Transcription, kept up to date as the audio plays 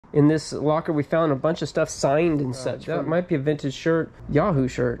In this locker, we found a bunch of stuff signed and such. That might be a vintage shirt, Yahoo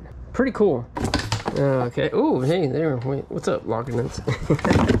shirt. Pretty cool. Okay. Oh, hey there. Wait, what's up, locker nuts?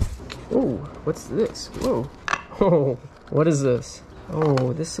 Oh, what's this? Whoa. Oh, what is this?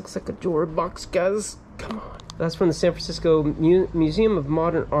 Oh, this looks like a drawer box, guys. Come on. That's from the San Francisco Museum of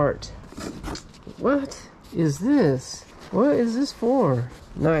Modern Art. What is this? What is this for?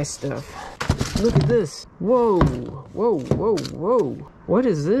 Nice stuff. Look at this. Whoa, whoa, whoa, whoa. What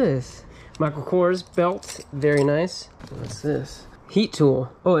is this? Michael Kors belt. Very nice. What's this? Heat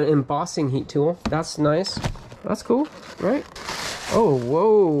tool. Oh, an embossing heat tool. That's nice. That's cool, right? Oh,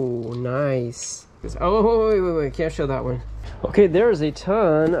 whoa, nice. Oh, wait, can't show that one. Okay, there's a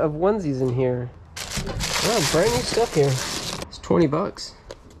ton of onesies in here. Wow, brand new stuff here. It's 20 bucks.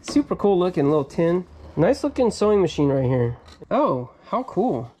 Super cool looking little tin. Nice looking sewing machine right here. Oh, how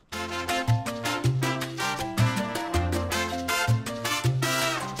cool.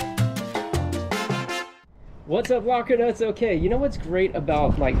 What's up, locker nuts? Okay, you know what's great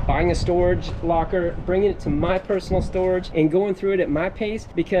about like buying a storage locker, bringing it to my personal storage and going through it at my pace?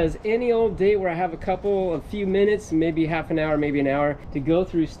 Because any old day where I have a few minutes, maybe half an hour, maybe an hour to go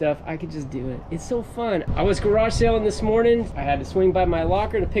through stuff, I could just do it. It's so fun. I was garage sailing this morning. I had to swing by my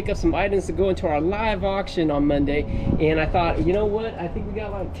locker to pick up some items to go into our live auction on Monday. And I thought, you know what? I think we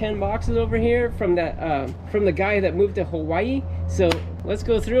got like 10 boxes over here from that from the guy that moved to Hawaii. So let's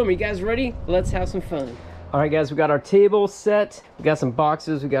go through them. Are you guys ready? Let's have some fun. All right, guys, we got our table set. We got some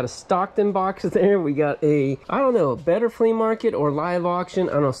boxes. We got a Stockton box there. We got a, I don't know, better flea market or live auction.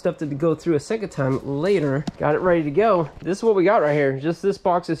 I don't know, stuff to go through a second time later. Got it ready to go. This is what we got right here. Just this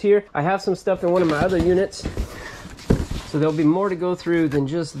box is here. I have some stuff in one of my other units. So there'll be more to go through than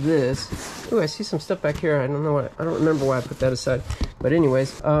just this. Ooh, I see some stuff back here. I don't know what, I don't remember why I put that aside. But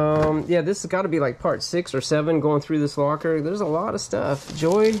anyways, yeah, this has got to be like part 6 or 7 going through this locker. There's a lot of stuff.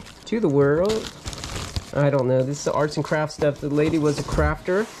 Joy to the world. I don't know. This is the arts and crafts stuff. The lady was a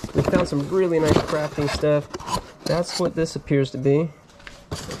crafter. We found some really nice crafting stuff. That's what this appears to be.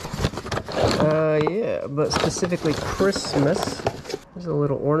 Yeah, but specifically Christmas. There's a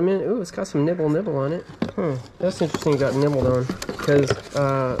little ornament. Ooh, it's got some nibble on it. That's interesting. It got nibbled on because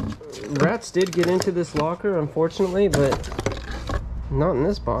rats did get into this locker, unfortunately, but not in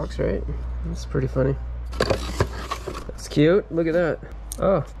this box, right? That's pretty funny. That's cute. Look at that.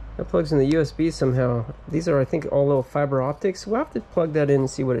 Oh. That plugs in the USB somehow. These are, I think, all little fiber optics. We'll have to plug that in and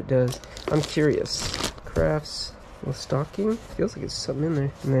see what it does. I'm curious. Crafts, little stocking. Feels like it's something in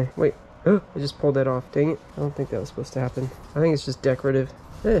there. Nah, wait. Oh, I just pulled that off. Dang it. I don't think that was supposed to happen. I think it's just decorative.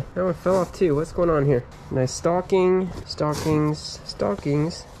 Hey, that one fell off too. What's going on here? Nice stocking.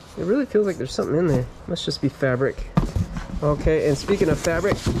 Stockings. It really feels like there's something in there. Must just be fabric. Okay, and speaking of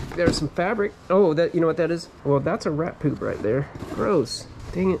fabric, there's some fabric. Oh, that, you know what that is? Well, that's a rat poop right there. Gross.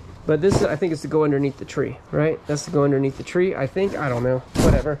 Dang it. But this, I think, is to go underneath the tree, right? That's to go underneath the tree, I think. I don't know.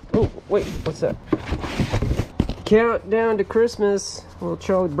 Whatever. Oh, wait. What's that? Countdown to Christmas. Little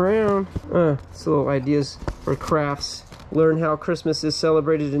Charlie Brown. It's little ideas for crafts. Learn how Christmas is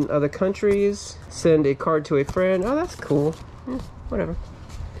celebrated in other countries. Send a card to a friend. Oh, that's cool. Whatever.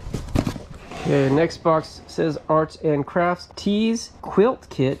 Okay, next box says arts and crafts. Tees, quilt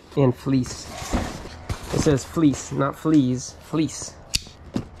kit, and fleece. It says fleece, not fleas. Fleece.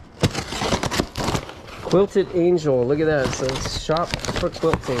 Quilted Angel, look at that. It says shop for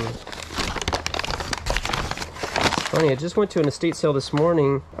quilting. Funny, I just went to an estate sale this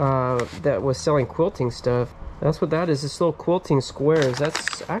morning that was selling quilting stuff. That's what that is, this little quilting squares.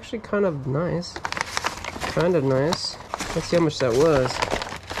 That's actually kind of nice. Let's see how much that was.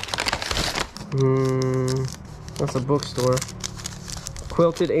 That's a bookstore.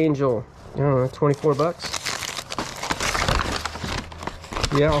 Quilted Angel. I don't know, 24 bucks.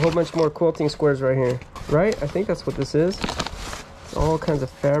 Yeah, a whole bunch more quilting squares right here. Right? I think that's what this is. It's all kinds of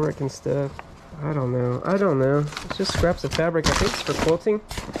fabric and stuff. I don't know. It's just scraps of fabric. I think it's for quilting.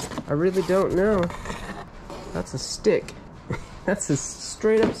 I really don't know. That's a stick. That's a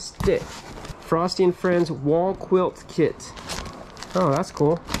straight up stick. Frosty and Friends wall quilt kit. Oh, that's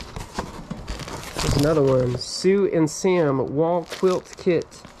cool. There's another one. Sue and Sam wall quilt kit.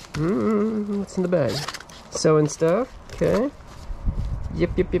 What's in the bag? Sewing stuff. Okay.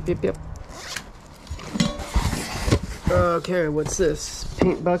 Yep. Okay, what's this?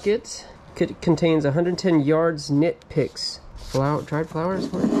 Paint bucket. Kit contains 110 yards knit picks. Dried flowers?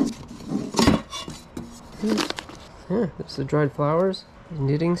 Yeah, there's the dried flowers.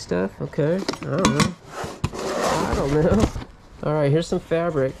 Knitting stuff. Okay. I don't know. Alright, here's some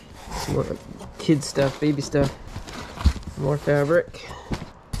fabric. Some more kid stuff, baby stuff. More fabric.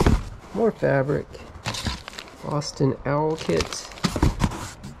 Boston Owl kit.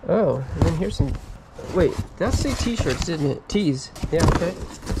 Oh, and then here's some, wait, that's say t-shirts, didn't it? Tees. Yeah, okay.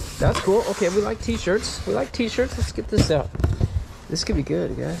 That's cool. Okay, we like t-shirts. We like t-shirts. Let's get this out. This could be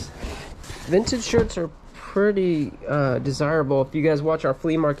good, guys. Vintage shirts are pretty desirable if you guys watch our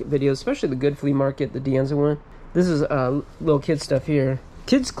flea market videos, especially the good flea market, the Dianza one. This is little kid stuff here.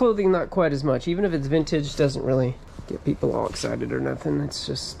 Kids clothing not quite as much, even if it's vintage, doesn't really get people all excited or nothing. It's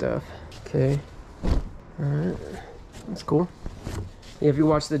just stuff. Okay, all right, that's cool. Yeah, if you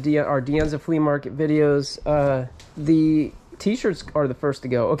watch the our Dianza flea market videos, the t-shirts are the first to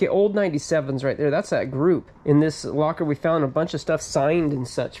go. Okay, old 97s right there. That's that group. In this locker we found a bunch of stuff signed and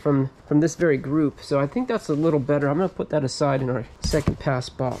such from this very group, so I think that's a little better. I'm gonna put that aside in our second pass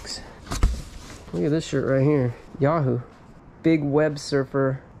box. Look at this shirt right here, Yahoo big web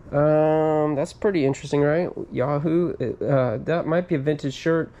surfer. That's pretty interesting, right? Yahoo. That might be a vintage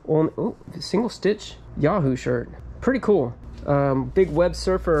shirt. Oh, single stitch Yahoo shirt, pretty cool. Big web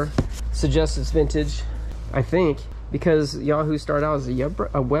surfer suggests it's vintage, I think, because Yahoo started out as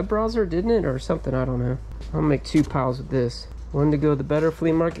a web browser, didn't it, or something? I don't know. I'll make 2 piles of this. One to go to the better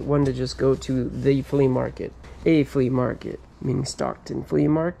flea market, one to just go to the flea market. A flea market, meaning Stockton Flea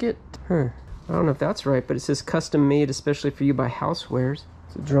Market. Huh. I don't know if that's right, but it says custom made especially for you by Housewares.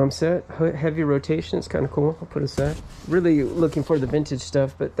 It's a drum set, heavy rotation. It's kind of cool. I'll put it aside. Really looking for the vintage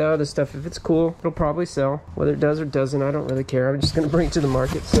stuff, but the other stuff, if it's cool, it'll probably sell. Whether it does or doesn't, I don't really care. I'm just going to bring it to the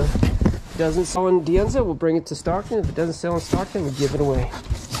market. So if it doesn't sell in Dianza, we'll bring it to Stockton. If it doesn't sell in Stockton, we'll give it away.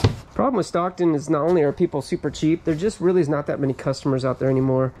 Problem with Stockton is not only are people super cheap, there just really is not that many customers out there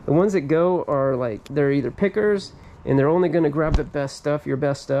anymore. The ones that go are like, they're either pickers, and they're only going to grab the best stuff, your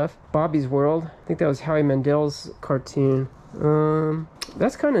best stuff. Bobby's World. I think that was Howie Mandel's cartoon.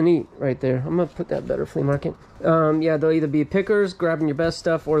 That's kind of neat right there. I'm going to put that better flea market. Yeah, they'll either be pickers, grabbing your best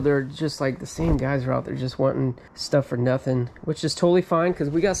stuff, or they're just like the same guys are out there just wanting stuff for nothing, which is totally fine because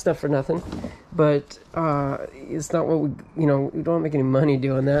we got stuff for nothing. But it's not what we, you know, we don't make any money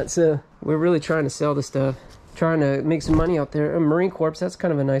doing that. So we're really trying to sell the stuff, trying to make some money out there. Marine Corps, that's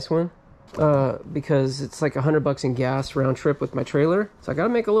kind of a nice one. Because it's like $100 in gas round trip with my trailer, so I gotta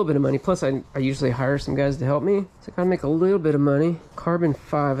make a little bit of money. Plus I usually hire some guys to help me, so I gotta make a little bit of money. Carbon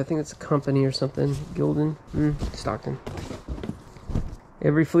 5, I think it's a company or something. Gildan, Stockton.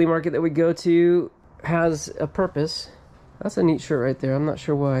 Every flea market that we go to has a purpose. That's a neat shirt right there. I'm not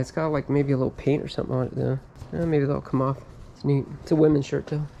sure why. It's got like maybe a little paint or something on it though. Maybe that'll come off. It's neat. It's a women's shirt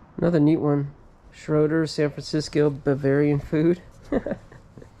though. Another neat one. Schroeder San Francisco Bavarian food.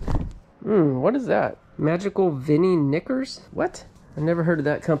 What is that? Magical Vinny Knickers? What? I never heard of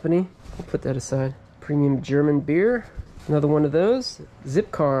that company. I'll put that aside. Premium German beer. Another one of those.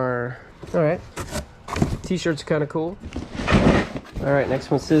 Zip car. Alright. T-shirts are kind of cool. Alright, next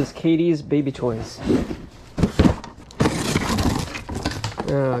one says Katie's Baby Toys.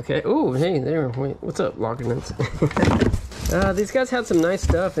 Okay. Oh, hey there. Wait, what's up, Locker Nuts? These guys had some nice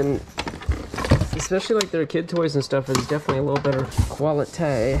stuff, and especially like their kid toys and stuff is definitely a little better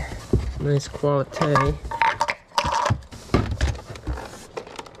quality. Nice quality.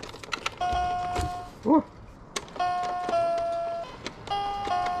 Ooh.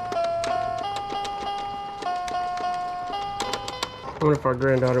 I wonder if our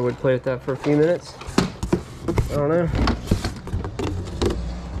granddaughter would play with that for a few minutes. I don't know.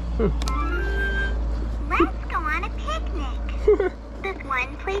 Let's go on a picnic. This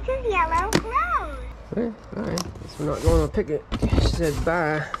one plate is yellow rose. Okay, alright. Guess we're not going on a picnic. She said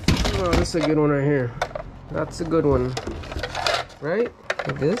bye. Oh, this is a good one right here. That's a good one. Right?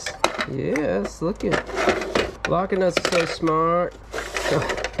 Like this? Yes, look at it. Locker Nuts is so smart.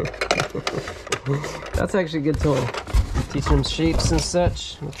 That's actually a good toy. Teaching them shapes and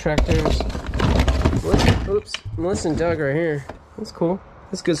such. With tractors. Oops. Melissa and Doug right here. That's cool.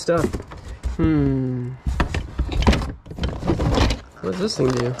 That's good stuff. What does this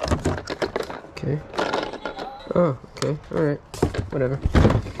thing do? Okay. Oh, okay. Alright. Whatever.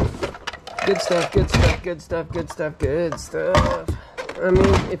 Good stuff, good stuff, good stuff, good stuff, good stuff. I mean,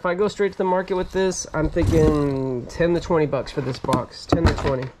 if I go straight to the market with this, I'm thinking 10 to 20 bucks for this box. 10 to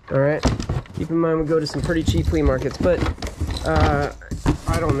 20. Alright? Keep in mind we go to some pretty cheap flea markets, but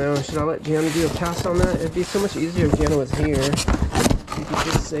I don't know. Should I let Gianna do a pass on that? It'd be so much easier if Gianna was here. You could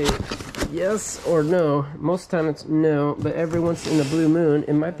just say yes or no. Most of the time it's no, but every once in a blue moon,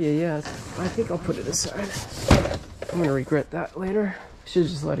 it might be a yes. I think I'll put it aside. I'm gonna regret that later. Should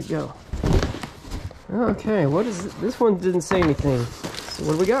just let it go. Okay, what is it? This one didn't say anything. So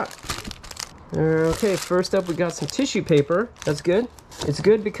what do we got? Okay, first up we got some tissue paper. That's good. It's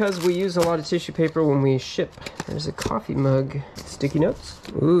good because we use a lot of tissue paper when we ship. There's a coffee mug. Sticky notes.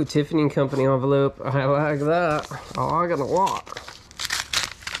 Ooh, Tiffany & Company envelope. I like that. I like it a lot.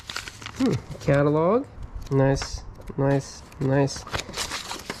 Catalog. Nice, nice, nice.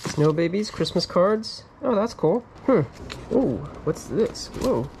 Snow babies, Christmas cards. Oh, that's cool. Oh, what's this?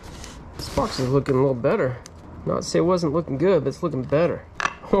 Whoa. This box is looking a little better. Not to say it wasn't looking good, but it's looking better.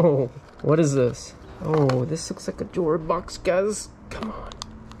 Oh, what is this? Oh, this looks like a jewelry box, guys. Come on.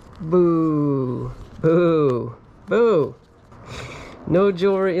 Boo. Boo. Boo. No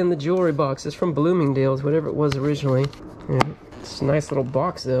jewelry in the jewelry box. It's from Bloomingdale's, whatever it was originally. Yeah, it's a nice little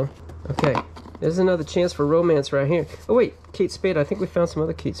box, though. Okay, there's another chance for romance right here. Oh, wait, Kate Spade. I think we found some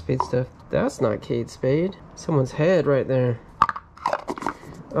other Kate Spade stuff. That's not Kate Spade. Someone's head right there.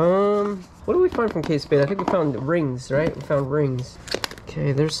 What do we find from Kate Spade? I think we found rings, right? We found rings.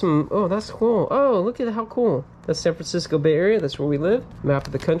 Okay, there's some... Oh, that's cool. Oh, look at how cool. That's San Francisco Bay Area. That's where we live. Map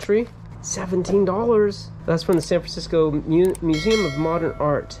of the country. $17. That's from the San Francisco Museum of Modern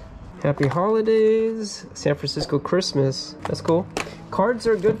Art. Happy holidays. San Francisco Christmas. That's cool. Cards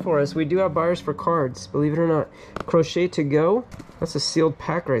are good for us. We do have buyers for cards, believe it or not. Crochet to go. That's a sealed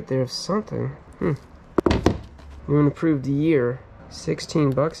pack right there of something. New and approved year.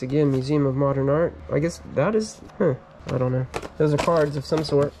 16 bucks again. Museum of Modern Art. I guess that is... I don't know. Those are cards of some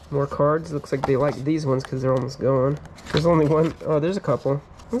sort. More cards. Looks like they like these ones because they're almost gone. There's only one. Oh, there's a couple.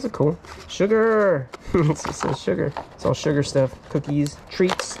 Those are cool. Sugar! It says sugar. It's all sugar stuff. Cookies,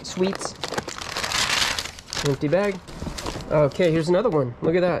 treats, sweets. Empty bag. Okay, here's another one.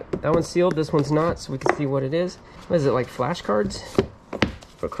 Look at that. That one's sealed. This one's not, so we can see what it is. What is it, like flashcards?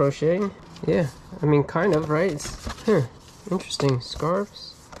 For crocheting? Yeah. I mean, kind of, right? It's, interesting.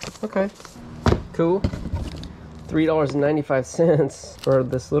 Scarves. Okay. Cool. $3.95 for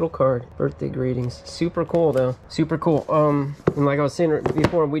this little card. Birthday greetings. Super cool though. Super cool. And like I was saying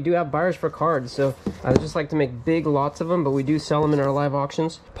before, we do have buyers for cards, so I just like to make big lots of them, but we do sell them in our live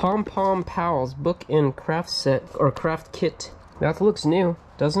auctions. Pom Pom Pals book and craft set or craft kit. That looks new,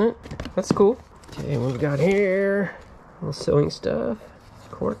 doesn't it? That's cool. Okay, what we got here? A little sewing stuff.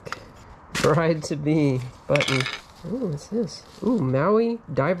 Cork. Bride to be button. Ooh, what's this? Ooh, Maui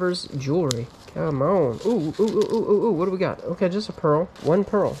Divers Jewelry. Come on. Ooh, what do we got? Okay, just a pearl. One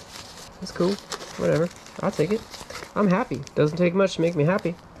pearl. That's cool. Whatever. I'll take it. I'm happy. Doesn't take much to make me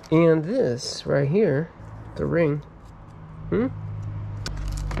happy. And this right here, the ring. We'll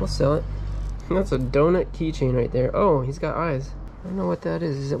sell it. That's a donut keychain right there. Oh, he's got eyes. I don't know what that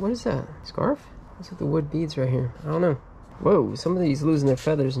is. What is that? Scarf? Looks like the wood beads right here. I don't know. Whoa, some of these losing their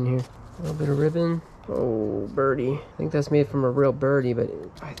feathers in here. A little bit of ribbon. Oh, birdie. I think that's made from a real birdie, but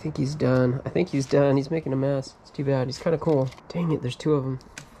I think he's done. He's making a mess. It's too bad. He's kind of cool. Dang it, there's two of them.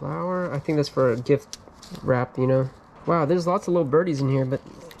 Flower. I think that's for a gift wrap, you know. Wow, there's lots of little birdies in here, but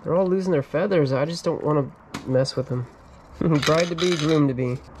they're all losing their feathers. I just don't want to mess with them. Bride to be, groom to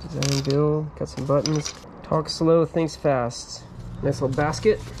be. Design build. Got some buttons. Talk slow, thinks fast. Nice little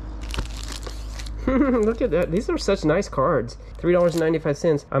basket. Look at that. These are such nice cards.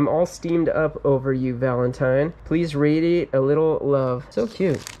 $3.95. I'm all steamed up over you, Valentine. Please radiate a little love. So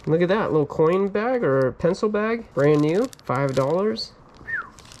cute. Look at that. Little coin bag or pencil bag. Brand new. $5.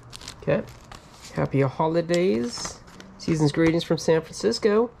 Okay. Happy holidays. Season's greetings from San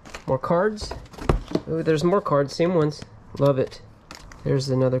Francisco. More cards. Oh, there's more cards. Same ones. Love it. There's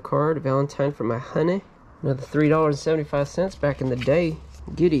another card. Valentine for my honey. Another $3.75 back in the day.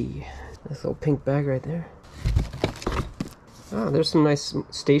 Giddy. This little pink bag right there. Oh, there's some nice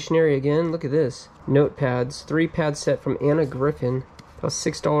stationery again. Look at this. Notepads. 3-pad set from Anna Griffin. That was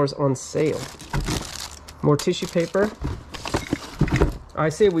 $6 on sale. More tissue paper. I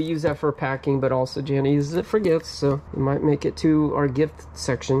say we use that for packing, but also Jana uses it for gifts, so we might make it to our gift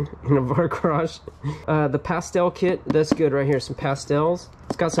section in our garage. The pastel kit. That's good right here. Some pastels.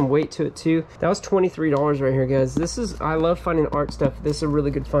 It's got some weight to it too. That was $23 right here, guys. This is, I love finding art stuff. This is a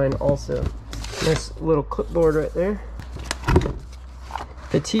really good find also. Nice little clipboard right there.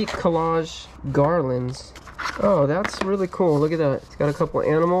 Petite collage garlands. Oh, that's really cool. Look at that. It's got a couple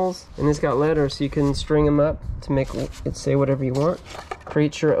animals and it's got letters so you can string them up to make it say whatever you want.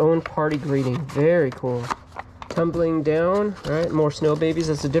 Create your own party greeting. Very cool. Tumbling down. All right, more snow babies.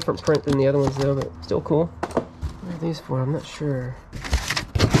 That's a different print than the other ones though, but still cool. What are these for? I'm not sure.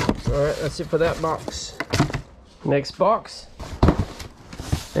 All right, that's it for that box. Next box.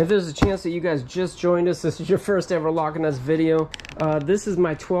 If there's a chance that you guys just joined us, this is your first ever Locker Nuts video. This is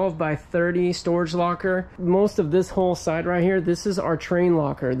my 12 by 30 storage locker. Most of this whole side right here, this is our train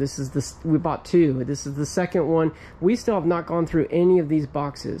locker. This is this, we bought two. This is the second one. We still have not gone through any of these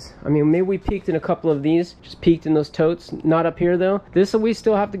boxes. I mean, maybe we peeked in a couple of these, just peeked in those totes. Not up here though. This we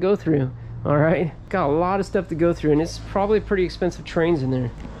still have to go through. All right, got a lot of stuff to go through, and it's probably pretty expensive trains in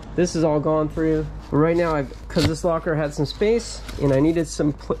there. This is all gone through. But right now, because this locker had some space and I needed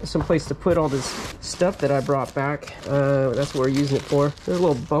some place to put all this stuff that I brought back. That's what we're using it for. There's a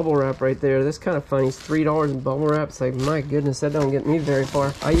little bubble wrap right there. That's kind of funny. It's $3 in bubble wrap. It's like, my goodness, that don't get me very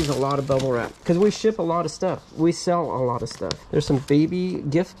far. I use a lot of bubble wrap because we ship a lot of stuff. We sell a lot of stuff. There's some baby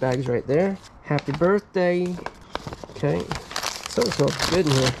gift bags right there. Happy birthday. Okay. So it smells good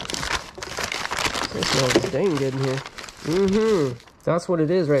in here. So it smells dang good in here. That's what it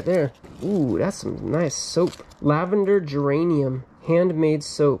is right there. Ooh, that's some nice soap. Lavender geranium handmade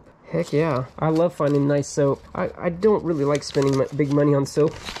soap. Heck yeah. I love finding nice soap. I don't really like spending big money on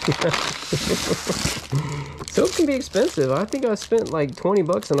soap. Soap can be expensive. I think I spent like 20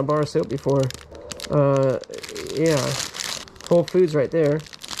 bucks on a bar of soap before. Yeah. Whole Foods right there.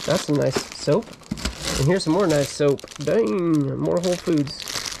 That's some nice soap. And here's some more nice soap. Dang, more Whole Foods.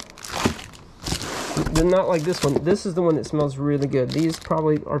 They're not like this one. This is the one that smells really good. These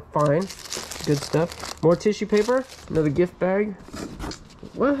probably are fine. Good stuff. More tissue paper. Another gift bag.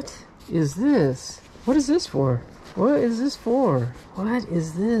 What is this? What is this for? What is this for? What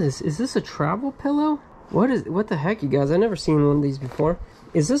is this? Is this a travel pillow? What the heck, you guys? I've never seen one of these before.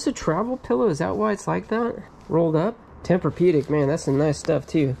 Is this a travel pillow? Is that why it's like that? Rolled up? Tempur-Pedic, man, that's some nice stuff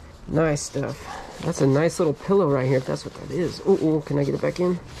too. Nice stuff. That's a nice little pillow right here, if that's what that is. Oh, can I get it back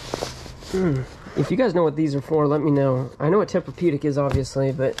in? If you guys know what these are for, let me know. I know what Tempur-Pedic is,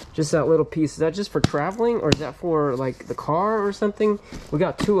 obviously, but just that little piece. Is that just for traveling, or is that for, like, the car or something? We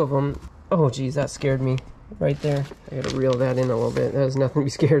got 2 of them. Oh, geez, that scared me right there. I gotta reel that in a little bit. That has nothing to be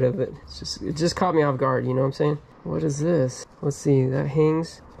scared of, but it just caught me off guard, you know what I'm saying? What is this? Let's see, that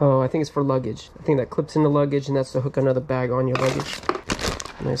hangs. Oh, I think it's for luggage. I think that clips into luggage, and that's to hook another bag on your luggage.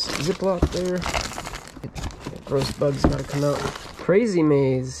 Nice Ziploc there. That gross bug's gotta come out. Crazy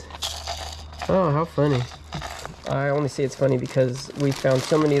Maze. Oh, how funny. I only say it's funny because we found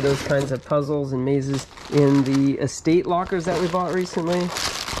so many of those kinds of puzzles and mazes in the estate lockers that we bought recently.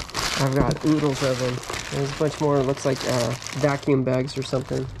 I've got oodles of them. There's a bunch more, it looks like vacuum bags or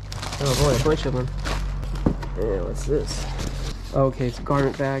something. Oh boy, a bunch of them. Yeah, what's this? Okay, it's a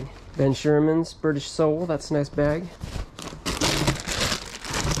garment bag. Ben Sherman's British Soul, that's a nice bag.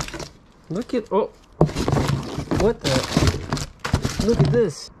 Look at, oh, what the? Look at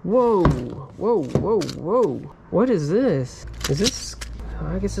this. Whoa, whoa, whoa, whoa. What is this? Is this,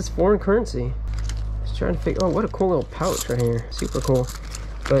 I guess it's foreign currency. Just trying to figure, oh, what a cool little pouch right here. Super cool.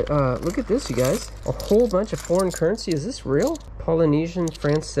 But look at this, you guys. A whole bunch of foreign currency. Is this real? Polynesian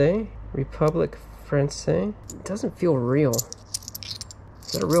Francais? Republic Francais? It doesn't feel real.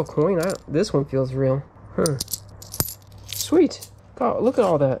 Is that a real coin? This one feels real. Huh. Sweet. God, look at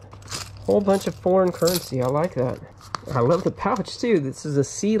all that. Whole bunch of foreign currency. I like that. I love the pouch too. This is a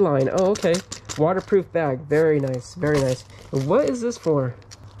sea line. Oh, okay. Waterproof bag. Very nice. Very nice. And what is this for?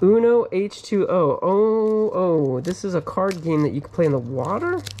 Uno H2O. Oh, this is a card game that you can play in the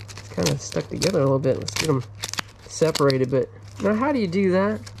water. Kind of stuck together a little bit. Let's get them separated. But now, how do you do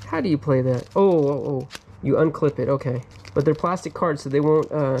that? How do you play that? Oh. You unclip it. Okay. But they're plastic cards, so they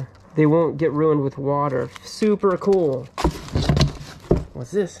won't get ruined with water. Super cool.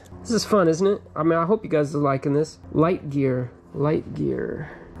 What's this? This is fun, isn't it? I mean, I hope you guys are liking this. Light gear. Light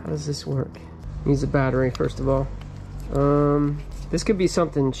gear. How does this work? Needs a battery, first of all. This could be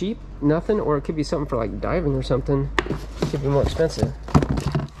something cheap, nothing, or it could be something for like diving or something. It could be more expensive.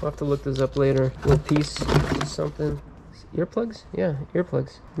 We'll have to look this up later. Little piece, something. Earplugs? Yeah,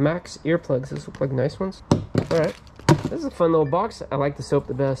 earplugs. Max earplugs. These look like nice ones. All right. This is a fun little box. I like the soap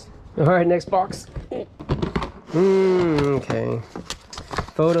the best. All right, next box. Okay.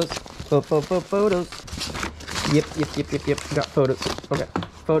 Photos. Photos. Yep. Got photos. Okay.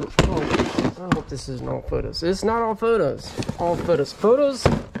 Photos. Oh, I hope this isn't all photos. It's not all photos. All photos. Photos,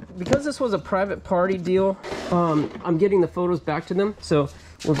 because this was a private party deal, I'm getting the photos back to them. So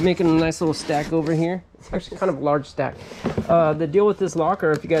we're making a nice little stack over here. It's actually kind of a large stack. The deal with this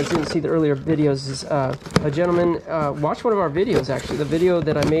locker, if you guys didn't see the earlier videos, is a gentleman watched one of our videos, actually. The video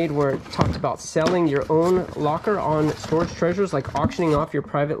that I made where it talked about selling your own locker on Storage Treasures, like auctioning off your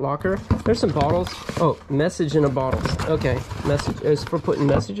private locker. There's some bottles. Oh, message in a bottle. Okay, message is for putting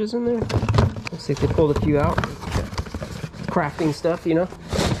messages in there. Looks like they pulled a few out. Crafting stuff, you know.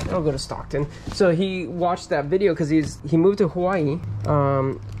 I'll go to Stockton. So he watched that video because he moved to Hawaii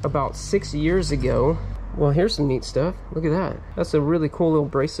about 6 years ago. Well, here's some neat stuff. Look at that. That's a really cool little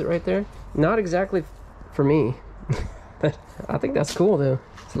bracelet right there. Not exactly for me, but I think that's cool though.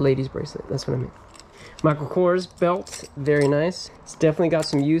 It's a lady's bracelet. That's what I mean. Michael Kors belt, very nice. It's definitely got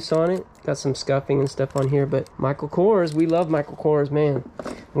some use on it. Got some scuffing and stuff on here, but Michael Kors, we love Michael Kors, man.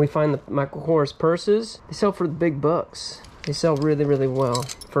 When we find the Michael Kors purses, they sell for the big bucks. They sell really, really well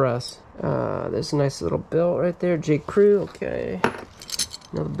for us. There's a nice little belt right there. J. Crew, okay.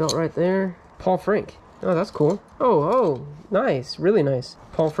 Another belt right there. Paul Frank. Oh, that's cool. Oh, nice. Really nice.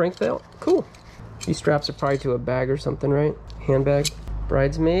 Paul Frank belt. Cool. These straps are probably to a bag or something, right? Handbag.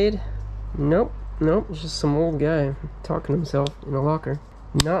 Bridesmaid. Nope. It's just some old guy talking to himself in a locker.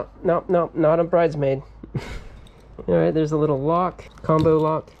 Nope. Not a bridesmaid. Alright, there's a little lock. Combo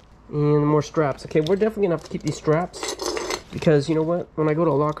lock. And more straps. Okay, we're definitely gonna have to keep these straps. Because, you know what? When I go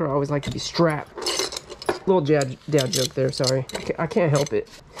to a locker, I always like to be strapped. Little dad joke there, sorry. I can't help it.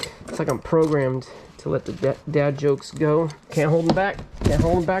 It's like I'm programmed to let the dad jokes go. Can't hold them back. Can't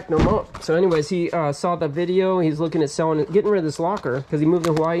hold them back no more. So anyways, he saw the video. He's looking at selling it, getting rid of this locker. Because he moved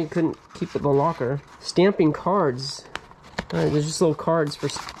to Hawaii, he couldn't keep it in the locker. Stamping cards. Alright, there's just little cards for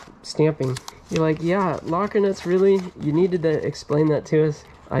stamping. You're like, yeah, locker nuts, really? You needed to explain that to us?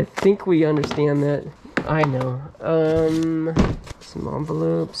 I think we understand that. I know. Some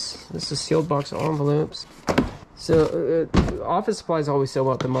envelopes. This is a sealed box of envelopes. So, office supplies always sell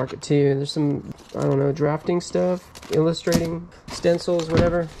out the market too. There's some, I don't know, drafting stuff, illustrating, stencils,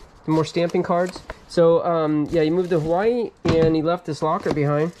 whatever. More stamping cards. So, yeah, he moved to Hawaii and he left this locker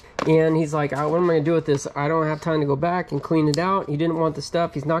behind. And he's like, what am I going to do with this? I don't have time to go back and clean it out. He didn't want the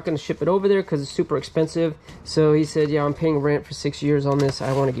stuff. He's not going to ship it over there because it's super expensive. So he said, yeah, I'm paying rent for 6 years on this.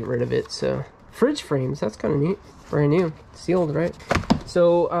 I want to get rid of it. So, fridge frames. That's kind of neat. Brand new. Sealed, right?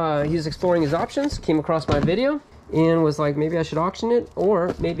 So, he was exploring his options. Came across my video and was like, maybe I should auction it.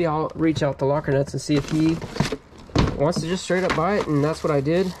 Or maybe I'll reach out to Locker Nuts and see if he wants to just straight up buy it. And that's what I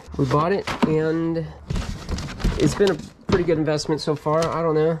did. We bought it. And it's been a pretty good investment so far. I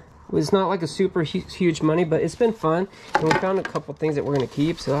don't know. It's not like a super huge money, but it's been fun. And we found a couple things that we're going to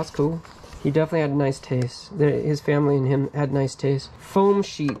keep, so that's cool. He definitely had a nice taste. His family and him had nice taste. Foam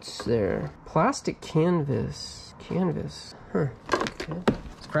sheets there. Plastic canvas. Huh. Okay.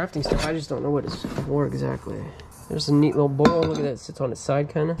 It's crafting stuff. I just don't know what it's for exactly. There's a neat little bowl. Look at that. It sits on its side,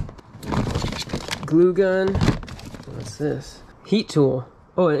 kind of. Glue gun. What's this? Heat tool.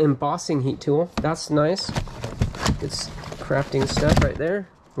 Oh, an embossing heat tool. That's nice. It's crafting stuff right there.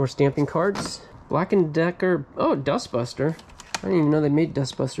 More stamping cards. Black & Decker. Oh, Dustbuster. I didn't even know they made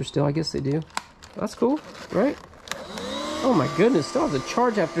Dustbuster still. I guess they do. That's cool, right? Oh my goodness, still has a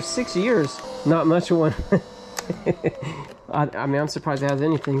charge after 6 years. Not much of one. I mean, I'm surprised it has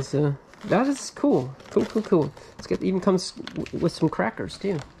anything, so that is cool. Cool. Even comes with some crackers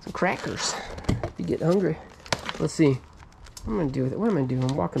too. Some crackers. If you get hungry. Let's see. What am I gonna do with it? What am I doing?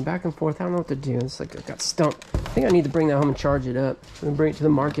 I'm walking back and forth. I don't know what to do. It's like I got stumped. I think I need to bring that home and charge it up. I'm gonna bring it to the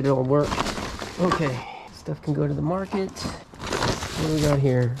market. It'll work. Okay. Stuff can go to the market. What do we got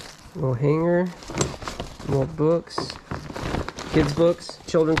here? A little hanger. More books. Kids' books.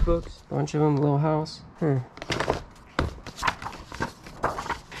 Children's books. Bunch of them. Little house.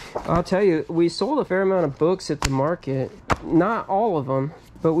 I'll tell you, we sold a fair amount of books at the market. Not all of them,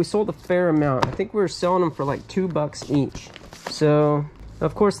 but we sold a fair amount. I think we were selling them for like $2 each. So,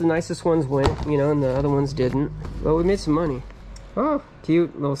 of course, the nicest ones went, you know, and the other ones didn't. But we made some money. Oh,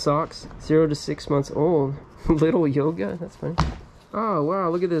 cute little socks. 0 to 6 months old. Little yoga. That's funny. Oh, wow.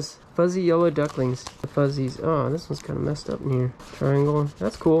 Look at this. Fuzzy yellow ducklings. The fuzzies. Oh, this one's kind of messed up in here. Triangle.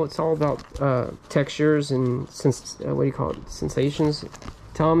 That's cool. It's all about textures and, what do you call it? Sensations.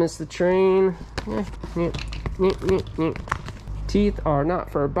 Thomas the Train. Teeth are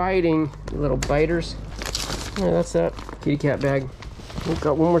not for biting. You little biters. Yeah, that's that. Kitty cat bag. We've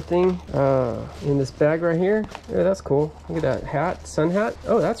got one more thing in this bag right here. Yeah, that's cool. Look at that hat, sun hat.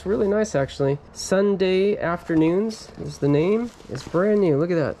 Oh, that's really nice actually. Sunday Afternoons is the name. It's brand new.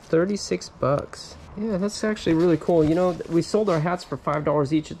 Look at that, 36 bucks. Yeah, that's actually really cool. You know, we sold our hats for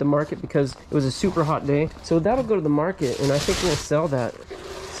 $5 each at the market because it was a super hot day. So that'll go to the market, and I think we'll sell that.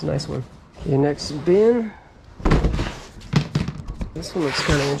 It's a nice one. Okay, next bin. This one looks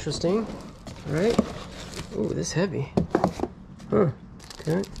kind of interesting, right? Oh, this heavy. Huh.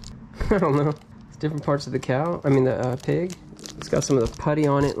 Okay. I don't know. It's different parts of the cow. I mean the pig. It's got some of the putty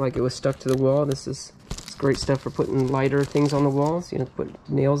on it, like it was stuck to the wall. It's great stuff for putting lighter things on the walls. You know, put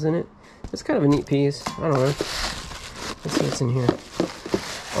nails in it. It's kind of a neat piece. I don't know. Let's see what's in here.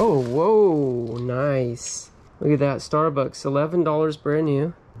 Oh, whoa, nice. Look at that. Starbucks, $11 brand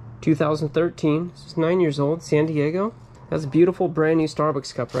new. 2013. It's 9 years old. San Diego. That's a beautiful brand new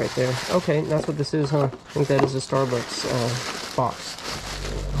Starbucks cup right there. Okay, that's what this is, huh? I think that is a Starbucks box.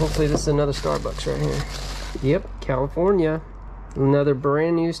 Hopefully this is another Starbucks right here. Yep, California. Another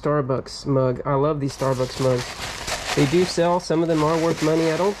brand new Starbucks mug. I love these Starbucks mugs. They do sell. Some of them are worth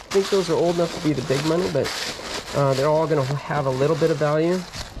money. I don't think those are old enough to be the big money, but they're all going to have a little bit of value.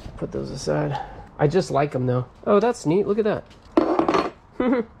 Put those aside. I just like them though. Oh, that's neat. Look at that.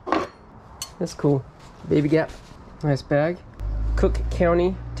 That's cool. Baby Gap. Nice bag. Cook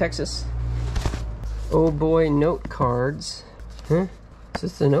County, Texas. Oh boy, note cards. Huh? Is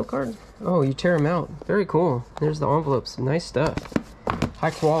this the note card? Oh, you tear them out. Very cool. There's the envelopes. Nice stuff.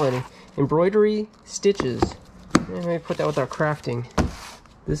 High quality. Embroidery stitches. Let me put that with our crafting.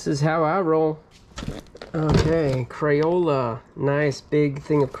 This is how I roll. Okay, Crayola. Nice big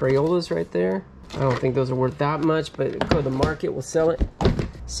thing of Crayolas right there. I don't think those are worth that much, but go to the market, we'll sell it.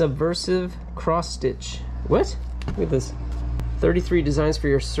 Subversive cross stitch. What? Look at this. 33 designs for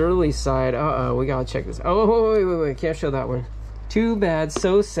your surly side. Uh-oh, we gotta check this. Oh, wait. Can't show that one. Too bad,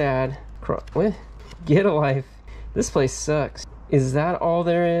 so sad. What? Get a life. This place sucks. Is that all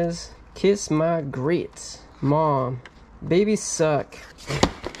there is? Kiss my grits. Mom. Babies suck.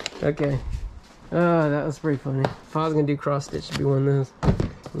 Okay. Oh, that was pretty funny. If I was gonna do cross stitch, it'd be one of those.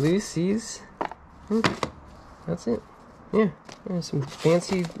 Lucy's. That's it. Yeah. There's some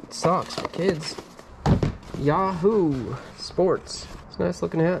fancy socks for kids. Yahoo Sports. It's a nice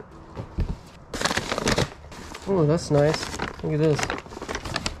looking hat. Oh, that's nice. Look at this.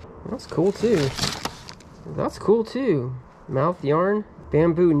 That's cool too. That's cool too. Mouth yarn.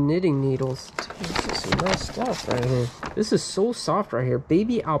 Bamboo knitting needles. Dude, this is some nice stuff right here. This is so soft right here.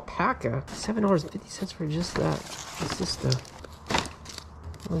 Baby alpaca. $7.50 for just that. What's this stuff?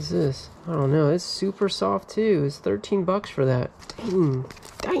 What's this? I don't know. It's super soft too. It's 13 bucks for that. Dang.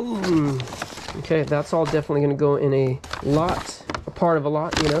 Dang. Okay, that's all definitely going to go in a lot. A part of a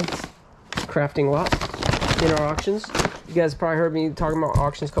lot, you know. Crafting lot in our auctions. You guys probably heard me talking about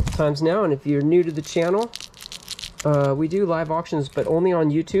auctions a couple times now. And if you're new to the channel, we do live auctions, but only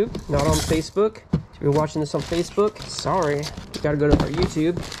on YouTube, not on Facebook. If you're watching this on Facebook, sorry, you gotta go to our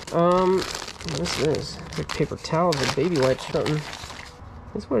YouTube. What's this? Like paper towels or baby wipes, something.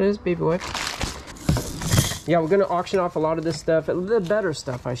 That's what it is, baby wipe. Yeah, we're gonna auction off a lot of this stuff, the better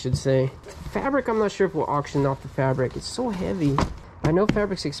stuff, I should say. Fabric, I'm not sure if we'll auction off the fabric. It's so heavy. I know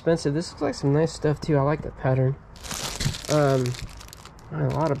fabric's expensive. This looks like some nice stuff too. I like that pattern. A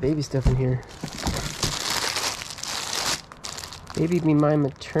lot of baby stuff in here. Baby Be My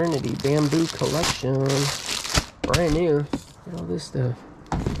Maternity Bamboo Collection. Brand new. Look at all this stuff.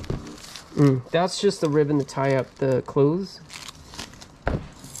 That's just the ribbon to tie up the clothes.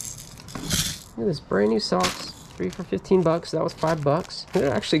 Look at this, brand new socks. 3 for 15 bucks. That was 5 bucks.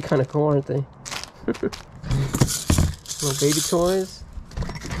 They're actually kind of cool, aren't they? Little baby toys.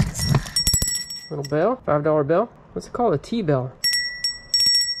 Little bell. $5 bell. What's it called? A tea bell.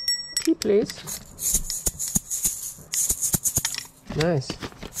 Tea, please. Nice.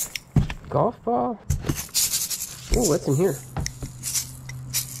 Golf ball. Oh, what's in here?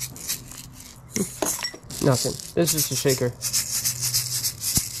 Nothing. This is just a shaker.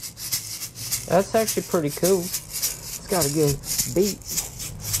 That's actually pretty cool. It's got a good beat.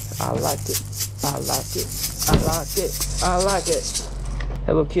 I like it. I like it. I like it. I like it.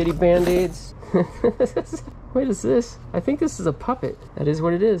 Hello Kitty Band-Aids. What is this? I think this is a puppet. That is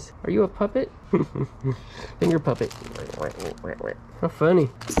what it is. Are you a puppet? Finger puppet. How funny.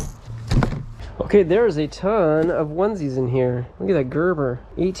 Okay, there's a ton of onesies in here. Look at that Gerber.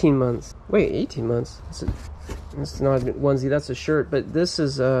 18 months. Wait, 18 months? That's not a onesie, that's a shirt. But this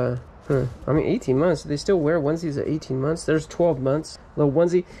is, I mean, 18 months. They still wear onesies at 18 months. There's 12 months. Little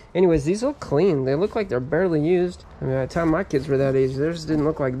onesie. Anyways, these look clean. They look like they're barely used. I mean, by the time my kids were that age, theirs didn't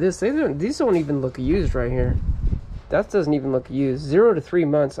look like this. These don't even look used right here. That doesn't even look used. 0 to 3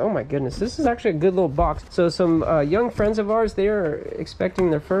 months. Oh my goodness. This is actually a good little box. So some young friends of ours, they are expecting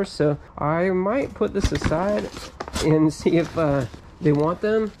their first. So I might put this aside and see if they want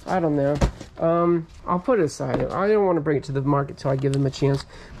them. I don't know. I'll put it aside. I don't want to bring it to the market till I give them a chance.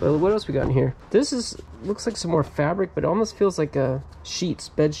 But what else we got in here? This looks like some more fabric, but it almost feels like sheets,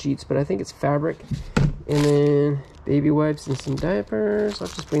 bed sheets, but I think it's fabric. And then baby wipes and some diapers. I'll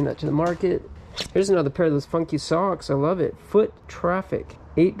just bring that to the market. Here's another pair of those funky socks. I love it. Foot Traffic.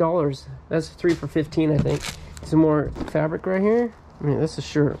 $8. That's 3 for 15, I think. Some more fabric right here. I mean, that's a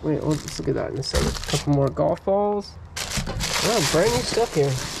shirt. Wait, let's look at that in a second. A couple more golf balls. Oh, brand new stuff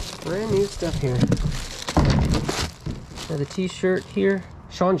here. Brand new stuff here. Got a t-shirt here.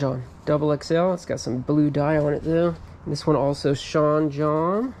 Sean John. Double XL. It's got some blue dye on it, though. And this one also Sean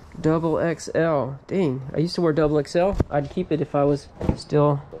John. Double XL. Dang, I used to wear double XL. I'd keep it if I was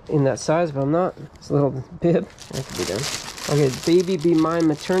still in that size, but I'm not. It's a little bib. That could be done. Okay, Baby Be My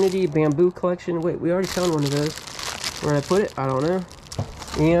Maternity Bamboo Collection. Wait, we already found one of those. Where did I put it? I don't know.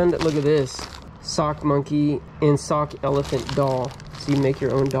 And look at this. Sock monkey and sock elephant doll. So you make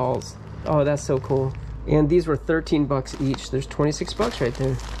your own dolls. Oh, that's so cool. And these were 13 bucks each. There's 26 bucks right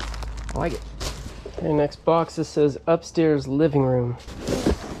there. I like it. Okay, next box, this says upstairs living room.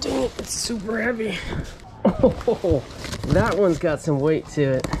 Dang it, it's super heavy. Oh, that one's got some weight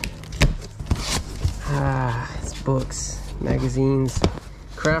to it. Ah, it's books, magazines,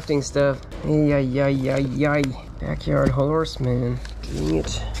 crafting stuff. Yay. Backyard horseman. Dang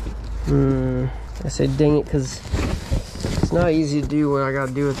it. I said dang it because it's not easy to do what I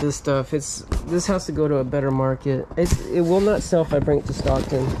gotta do with this stuff. This has to go to a better market. It will not sell if I bring it to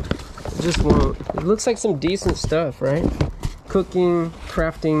Stockton. It just won't. It looks like some decent stuff, right? Cooking,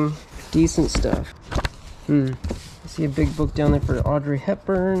 crafting, decent stuff. I see a big book down there for Audrey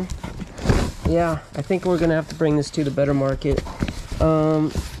Hepburn. Yeah, I think we're gonna have to bring this to the better market.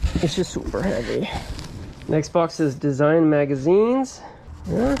 It's just super heavy. Next box is design magazines.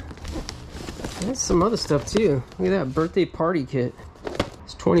 Yeah, there's some other stuff too. Look at that birthday party kit.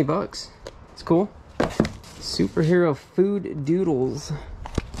 It's 20 bucks. It's cool. Superhero food doodles.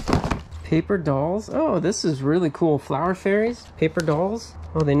 Paper dolls. Oh, this is really cool. Flower fairies, paper dolls.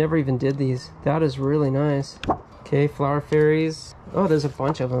 Oh, they never even did these. That is really nice. Okay, flower fairies. Oh, there's a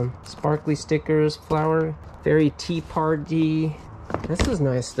bunch of them. Sparkly stickers, flower fairy tea party. This is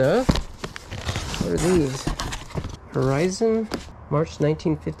nice stuff. What are these? Horizon, March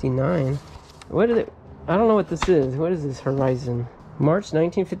 1959. What is it? I don't know what this is. What is this? Horizon. March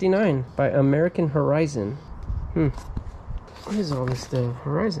 1959 by American Horizon. What is all this stuff?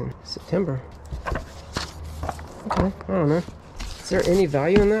 Horizon. September. Okay, I don't know. Is there any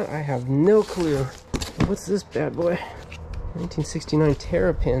value in that? I have no clue. What's this bad boy? 1969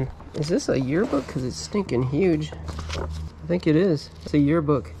 Terrapin. Is this a yearbook? Because it's stinking huge. I think it is. It's a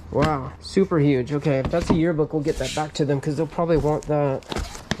yearbook. Wow, super huge. Okay, if that's a yearbook, we'll get that back to them because they'll probably want that.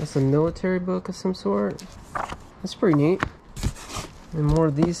 That's a military book of some sort. That's pretty neat. And more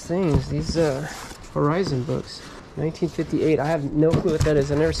of these things. These Horizon books. 1958. I have no clue what that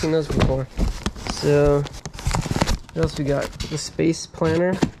is. I've never seen those before. So, what else we got? The Space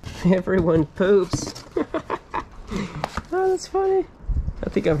Planner. Everyone poops. Oh, that's funny. I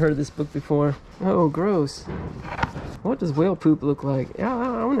think I've heard this book before. Oh, gross. What does whale poop look like? Yeah,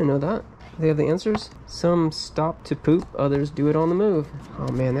 I want to know that. They have the answers. Some stop to poop, others do it on the move.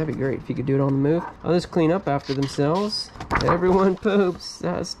 Oh man, that'd be great if you could do it on the move. Others clean up after themselves. Everyone poops.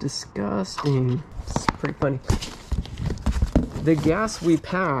 That's disgusting. It's pretty funny. The Gas We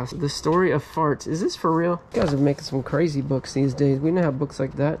Pass, The Story of Farts. Is this for real? You guys are making some crazy books these days. We didn't have books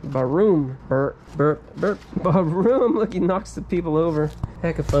like that. Baroom. Burp, burp, burp. Baroom. Look, he knocks the people over.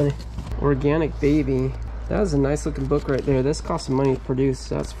 Heck of funny. Organic Baby. That was a nice looking book right there. This cost some money to produce,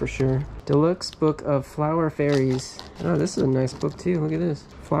 that's for sure. Deluxe Book of Flower Fairies. Oh, this is a nice book too. Look at this.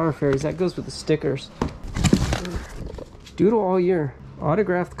 Flower Fairies. That goes with the stickers. Doodle All Year.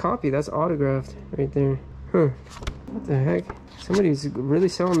 Autographed copy. That's autographed right there. Huh. What the heck? Somebody's really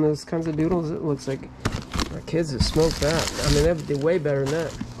selling those kinds of doodles. It looks like our kids have smoked that. I mean, they would do way better than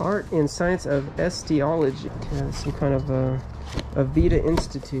that. Art and Science of Estiology. Some kind of Avita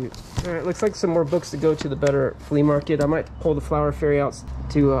Institute. All right, looks like some more books to go to the better flea market. I might pull the Flower Fairy out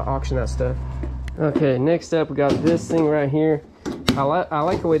to auction that stuff. Okay, next up we got this thing right here. I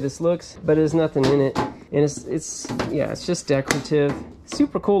like the way this looks, but there's nothing in it, and it's just decorative.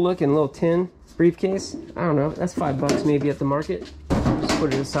 Super cool looking little tin briefcase. I don't know, that's $5 maybe at the market. Just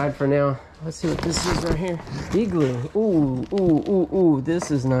put it aside for now. Let's see what this is right here. Igloo. Ooh,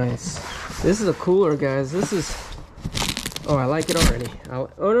 this is nice. This is a cooler, guys. This is, oh, I like it already. Oh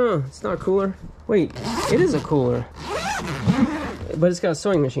no, it's not a cooler. Wait, it is a cooler, but it's got a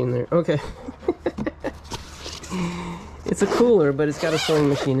sewing machine there. Okay. It's a cooler, but it's got a sewing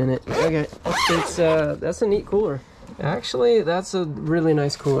machine in it. Okay, that's a neat cooler. Actually, that's a really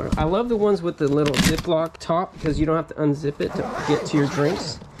nice cooler. I love the ones with the little Ziploc top because you don't have to unzip it to get to your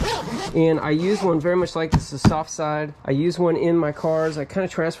drinks. And I use one very much like this, the soft side. I use one in my cars. I kind of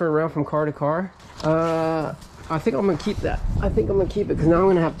transfer around from car to car. I think I'm gonna keep that. I think I'm gonna keep it because now I'm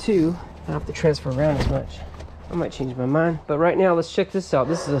gonna have two. I don't have to transfer around as much. I might change my mind. But right now, let's check this out.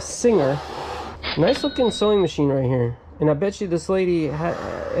 This is a Singer. Nice looking sewing machine right here. And I bet you this lady,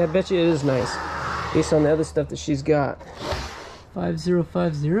 I bet you it is nice. Based on the other stuff that she's got.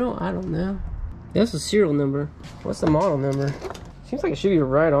 5050? I don't know. That's the serial number. What's the model number? Seems like it should be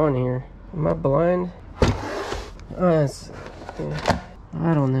right on here. Am I blind? Oh, it's,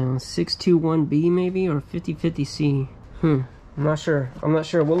 I don't know. 621B maybe, or 5050C. I'm not sure. I'm not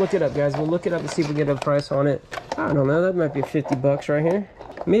sure. We'll look it up, guys. We'll look it up and see if we get a price on it. I don't know. That might be $50 right here.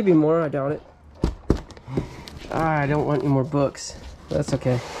 Maybe more. I doubt it. I don't want any more books. That's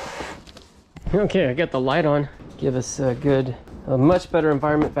okay. Okay, I got the light on. Give us a much better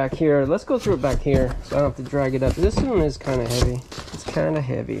environment back here. Let's go through it back here so I don't have to drag it up. This one is kind of heavy. It's kind of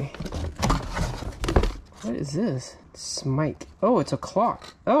heavy. What is this? Smike. Oh, it's a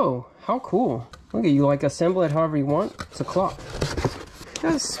clock. Oh, how cool. Look at you, like assemble it however you want. It's a clock.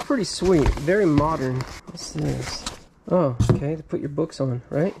 That's pretty sweet. Very modern. What's this? Oh, okay, to put your books on,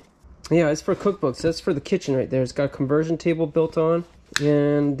 right? Yeah, it's for cookbooks. That's for the kitchen right there. It's got a conversion table built on,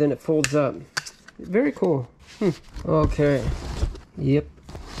 and then it folds up. Very cool. Okay. Yep,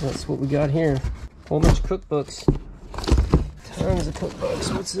 that's what we got here. Whole bunch of cookbooks. Tons of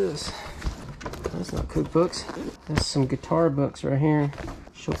cookbooks. What's this? That's not cookbooks. That's some guitar books right here.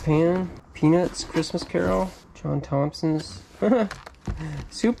 Chopin, Peanuts, Christmas Carol, John Thompson's.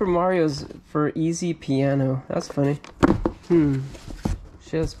 Super Mario's for easy piano. That's funny.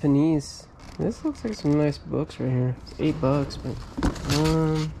 Chez Panisse. This looks like some nice books right here. It's $8, but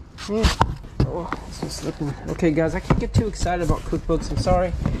yeah. Oh, this one's slipping. Okay, guys, I can't get too excited about cookbooks. I'm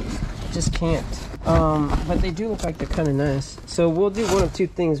sorry, I just can't. But they do look like they're kind of nice. So we'll do one of two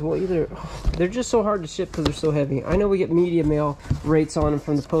things. We'll either, they're just so hard to ship because they're so heavy. I know we get media mail rates on them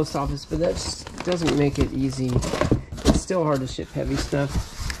from the post office, but that just doesn't make it easy. It's still hard to ship heavy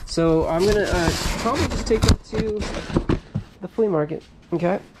stuff. So I'm gonna probably just take it to the flea market.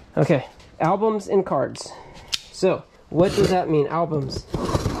 Okay, albums and cards. So what does that mean, albums?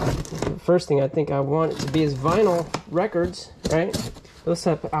 The first thing I think I want it to be is vinyl records, right? Those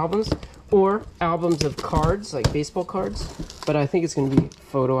type of albums, or albums of cards, like baseball cards. But I think it's gonna be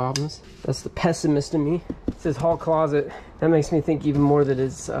photo albums. That's the pessimist in me. It says hall closet. That makes me think even more that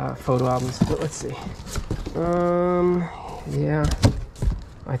it's photo albums. But let's see. Yeah.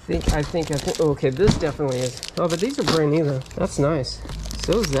 I think. Okay, this definitely is. Oh, but these are brand new though. That's nice.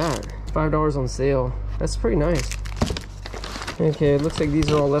 So is that. $5 on sale. That's pretty nice. Okay, it looks like these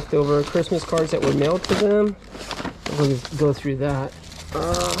are all leftover Christmas cards that were mailed to them. We'll just go through that.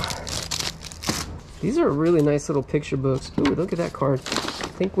 These are really nice little picture books. Ooh, look at that card.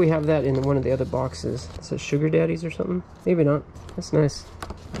 I think we have that in one of the other boxes. Is it Sugar Daddies or something? Maybe not. That's nice.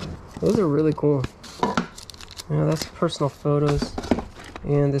 Those are really cool. Yeah, that's personal photos.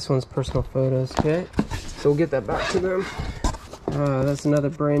 And this one's personal photos. Okay, so we'll get that back to them. That's another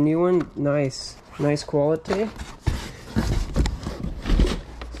brand new one. Nice quality.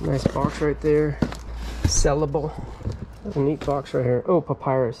 Nice box right there. Sellable. That's a neat box right here. Oh,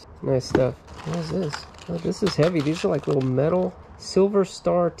 papyrus. Nice stuff. What is this? Oh, this is heavy. These are like little metal Silver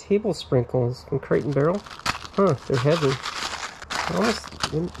Star table sprinkles from Crate and Barrel. Huh, they're heavy.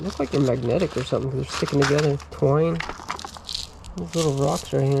 They look like they're magnetic or something because they're sticking together. Twine. These little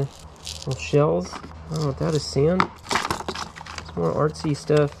rocks right here. Little shells. I don't know what that is. Sand. It's more artsy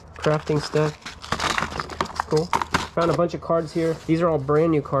stuff. Crafting stuff. It's cool. Found a bunch of cards here. These are all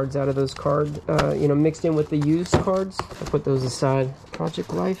brand new cards out of those cards, mixed in with the used cards. I'll put those aside.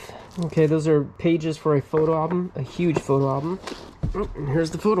 Project Life. Okay, those are pages for a photo album, a huge photo album. Oh, and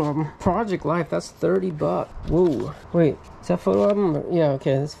here's the photo album. Project Life, that's $30. Whoa, wait, is that photo album? Yeah,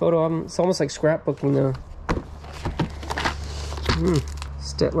 okay, this photo album. It's almost like scrapbooking though.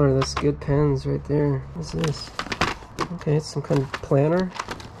 Stetler, that's good pens right there. What's this? Okay, it's some kind of planner.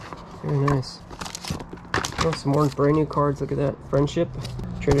 Very nice. Oh, some more brand new cards. Look at that. Friendship.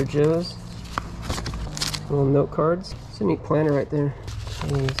 Trader Joe's. Little note cards. It's a neat planner right there.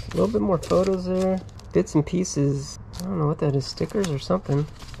 Jeez. A little bit more photos there. Bits and pieces. I don't know what that is. Stickers or something.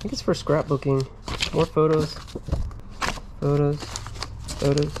 I think it's for scrapbooking. More photos. Photos.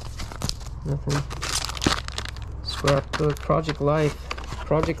 Nothing. Scrapbook. Project Life.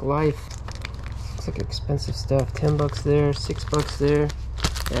 Project Life. Looks like expensive stuff. $10 there. $6 there.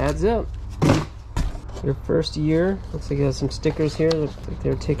 It adds up. Your first year. Looks like it has some stickers here. Looks like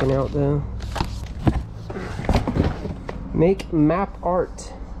they're taken out though. Make map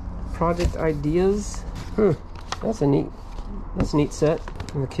art. Project ideas. That's a neat set.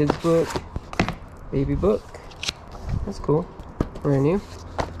 And the kids book. Baby book. That's cool. Brand new.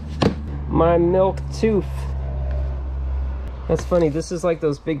 My Milk Tooth. That's funny. This is like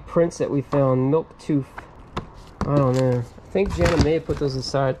those big prints that we found. Milk Tooth. I don't know. I think Jana may have put those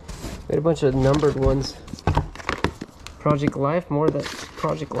aside. We had a bunch of numbered ones. Project Life, more of that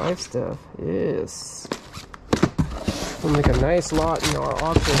Project Life stuff. Yes. We'll make a nice lot in our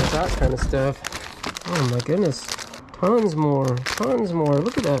auction with that kind of stuff. Oh my goodness. Tons more.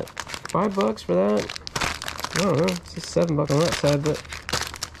 Look at that. $5 for that. I don't know. It's just $7 on that side, but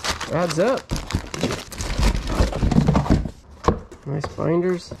adds up. Nice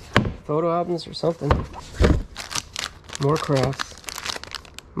binders. Photo albums or something. More crafts.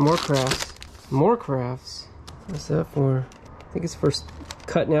 More crafts. What's that for? I think it's for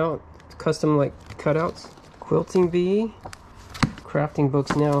cutting out, custom like cutouts. Quilting bee. Crafting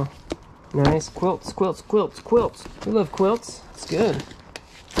books now. Nice. Quilts. We love quilts. It's good.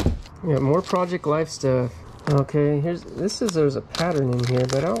 Yeah, more Project Life stuff. Okay, there's a pattern in here,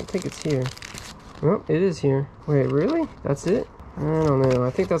 but I don't think it's here. Oh, it is here. Wait, really? That's it? I don't know. I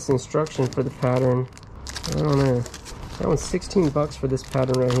think that's the instruction for the pattern. I don't know. That one's 16 bucks for this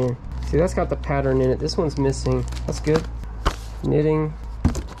pattern right here. See, that's got the pattern in it. This one's missing. That's good. Knitting.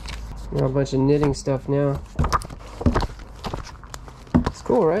 Now a bunch of knitting stuff now. It's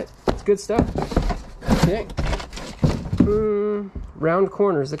cool, right? It's good stuff. Okay. Round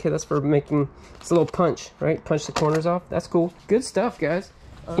corners. Okay, that's for making, it's a little punch, right? Punch the corners off. That's cool. Good stuff, guys.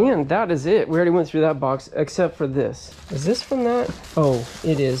 And that is it. We already went through that box, except for this. Is this from that? Oh,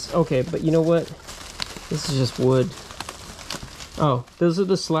 it is. Okay, but you know what? This is just wood. Oh, those are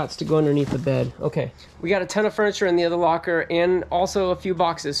the slats to go underneath the bed. Okay. We got a ton of furniture in the other locker and also a few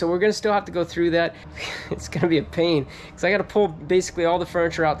boxes. So we're going to still have to go through that. It's going to be a pain because I got to pull basically all the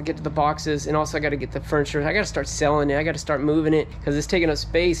furniture out to get to the boxes. And also I got to get the furniture. I got to start selling it. I got to start moving it because it's taking up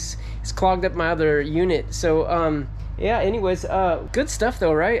space. It's clogged up my other unit. So, yeah, anyways, good stuff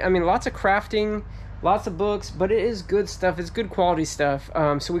though, right? I mean, lots of crafting, lots of books, but it is good stuff. It's good quality stuff.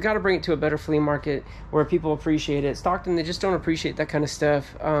 So we got to bring it to a better flea market where people appreciate it. Stockton, they just don't appreciate that kind of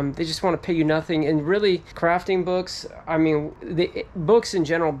stuff. They just want to pay you nothing. And really, crafting books, I mean, books in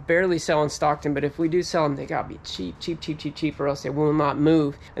general barely sell in Stockton, but if we do sell them, they got to be cheap, or else they will not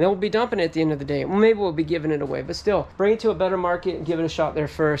move. And then we'll be dumping it at the end of the day. Well, maybe we'll be giving it away, but still, bring it to a better market and give it a shot there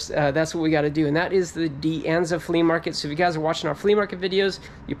first. That's what we got to do. And that is the De Anza flea market. So if you guys are watching our flea market videos,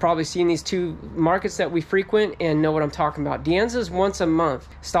 you've probably seen these two markets that we frequent and know what I'm talking about. De Anza's once a month.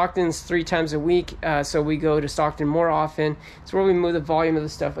 Stockton's 3 times a week, so we go to Stockton more often. It's where we move the volume of the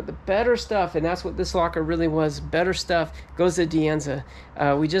stuff, but the better stuff, and that's what this locker really was, better stuff goes to De Anza.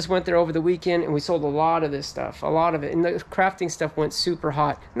 We just went there over the weekend and we sold a lot of this stuff, a lot of it, and the crafting stuff went super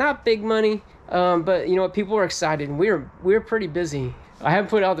hot. Not big money, but you know what, people were excited and we're pretty busy. I haven't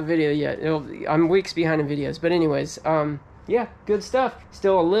put out the video yet. I'm weeks behind in videos, but anyways, yeah, good stuff.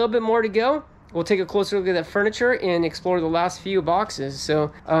 Still a little bit more to go. We'll take a closer look at that furniture and explore the last few boxes.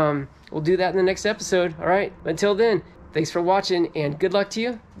 So we'll do that in the next episode. All right. Until then, thanks for watching and good luck to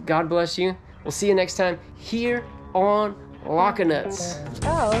you. God bless you. We'll see you next time here on Lockanuts.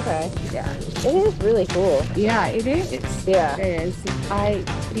 Oh, okay. Yeah. It is really cool. Yeah, it is. Yeah. It is. I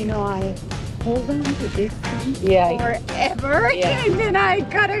hold on to this thing forever. Yeah. And then I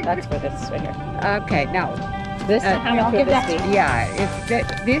gotta. That's for this right here. Okay, now. This, I'll give that. this be? Yeah,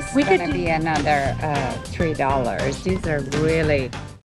 this is gonna be another $3. These are really